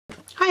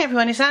Hi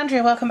everyone, it's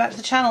Andrea. Welcome back to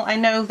the channel. I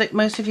know that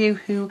most of you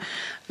who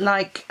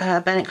like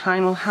Bennet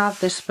Klein will have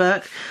this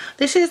book.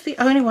 This is the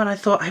only one I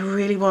thought I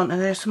really want, and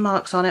there's some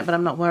marks on it, but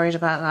I'm not worried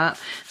about that.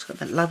 It's got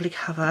that lovely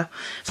cover.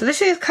 So this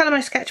is Colour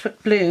My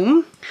Sketchbook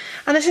Bloom,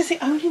 and this is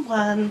the only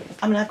one.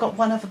 I mean, I've got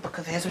one other book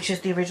of his, which is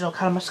the original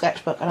Colour My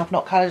Sketchbook, and I've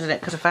not coloured in it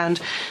because I found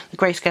the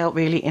grayscale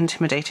really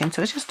intimidating.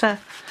 So it's just a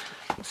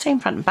same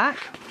front and back.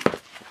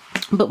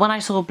 But when I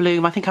saw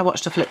Bloom, I think I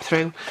watched a flip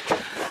through,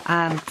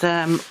 and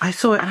I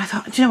saw it and I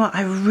thought, do you know what,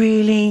 I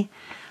really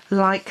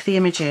like the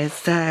images.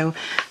 So,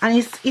 and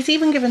he's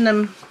even given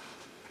them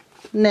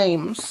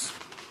names.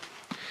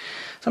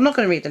 So I'm not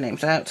going to read the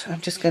names out,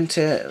 I'm just going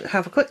to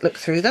have a quick look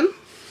through them.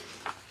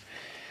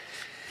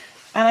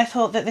 And I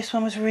thought that this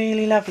one was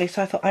really lovely,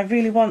 so I thought I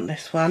really want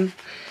this one,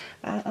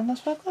 and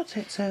that's why I got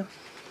it. So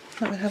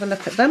let me have a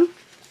look at them.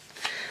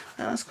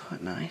 That's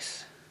quite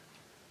nice.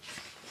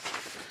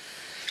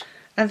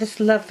 I just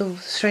love the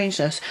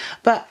strangeness,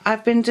 but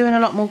I've been doing a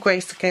lot more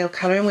grayscale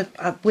colouring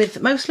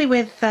mostly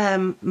with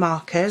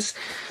markers,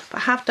 but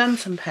I have done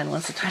some pen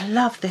ones. I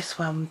love this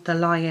one, the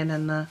lion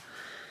and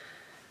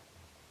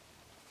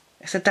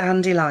it's a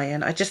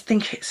dandelion. I just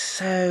think it's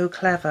so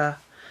clever.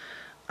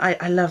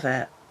 I love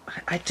it.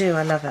 I do.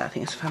 I love it. I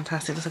think it's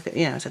fantastic. It's like,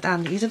 yeah,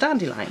 he's a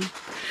dandelion,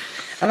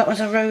 and that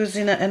was a rose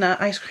in an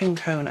ice cream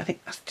cone. I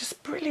think that's just a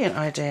brilliant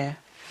idea.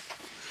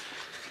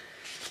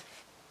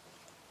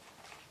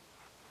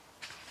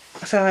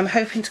 So I'm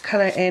hoping to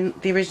colour in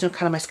the original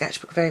Colour My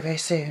Sketchbook very, very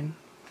soon.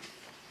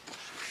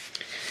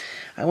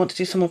 I want to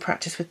do some more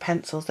practice with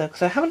pencils though,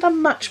 because I haven't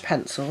done much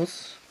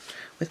pencils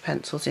with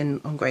pencils on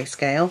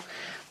grayscale,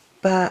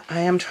 but I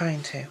am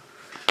trying to.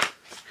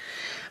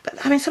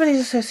 But I mean, some of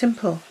these are so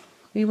simple.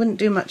 You wouldn't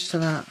do much to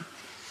that.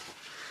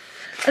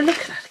 Oh, look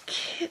at that, a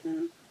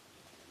kitten.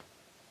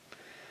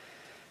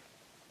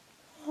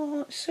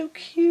 Oh, it's so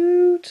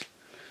cute.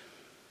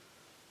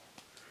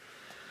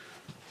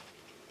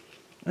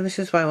 And this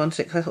is why I wanted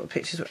it, because I thought the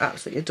pictures were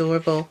absolutely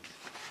adorable.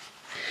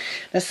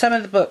 Now, some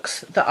of the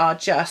books that are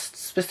just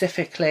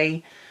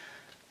specifically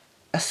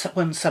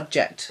one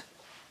subject,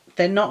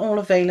 they're not all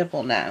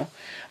available now.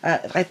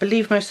 I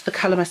believe most of the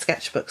Colour My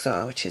Sketchbooks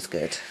are, which is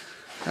good.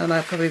 And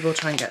I probably will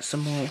try and get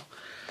some more.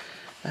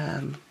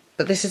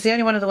 But this is the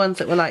only one of the ones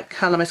that were like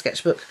Colour My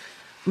Sketchbook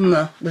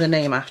with a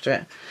name after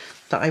it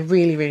that I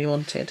really, really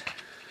wanted.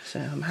 So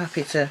I'm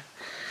happy to...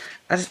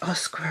 oh,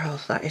 squirrel,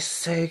 that is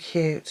so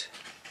cute.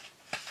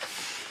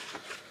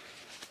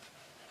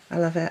 I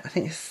love it. I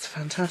think it's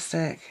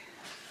fantastic.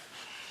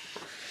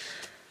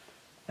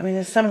 I mean,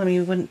 there's some of them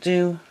you wouldn't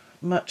do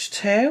much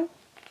to,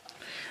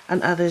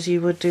 and others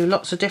you would do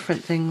lots of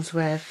different things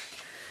with.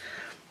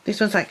 This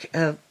one's like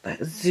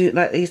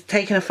he's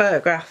taken a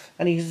photograph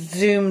and he's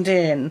zoomed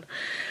in.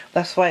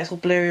 That's why it's all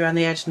blurry around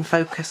the edge and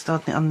focused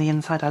on the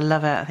inside. I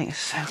love it. I think it's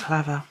so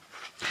clever.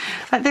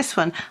 Like this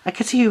one, I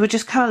could see you would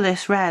just colour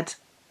this red,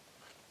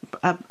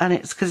 and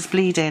it's because it's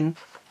bleeding.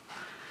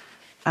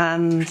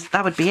 And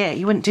that would be it.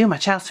 You wouldn't do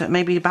much else to it.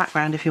 Maybe the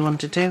background if you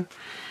wanted to.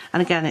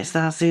 And again, it's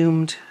the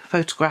zoomed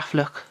photograph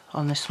look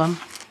on this one.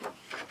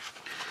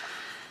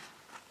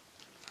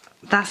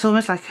 That's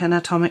almost like an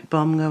atomic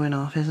bomb going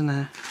off, isn't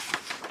it?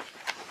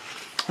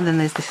 And then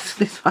there's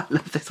this one. I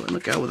love this one,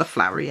 the girl with a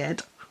flowery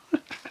head.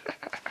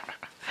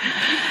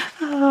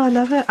 Oh, I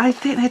love it. I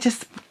think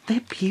they're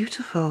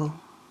beautiful.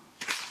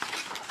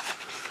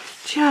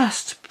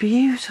 Just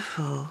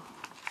beautiful.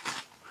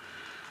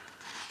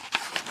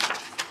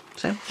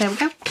 So there we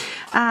go,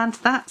 and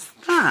that's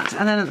that.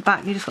 And then at the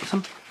back you just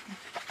got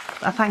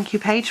a thank you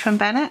page from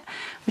Bennet,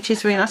 which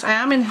is really nice. I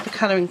am in the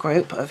colouring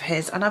group of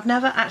his, and I've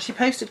never actually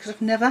posted because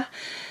I've never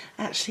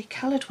actually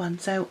coloured one.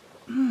 So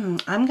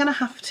I'm going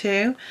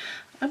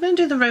to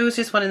do the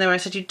roses one in there where I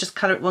said you just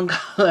colour it one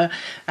colour.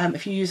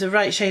 If you use the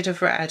right shade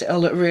of red,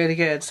 it'll look really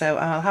good. So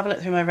I'll have a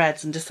look through my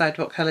reds and decide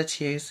what colour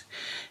to use.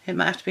 It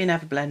might have to be an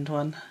Everblend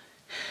one.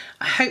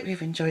 I hope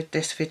you've enjoyed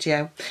this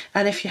video,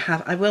 and if you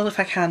have, I will, if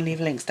I can,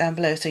 leave links down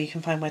below so you can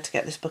find where to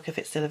get this book if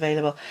it's still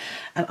available,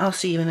 and I'll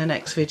see you in the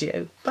next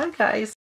video. Bye guys.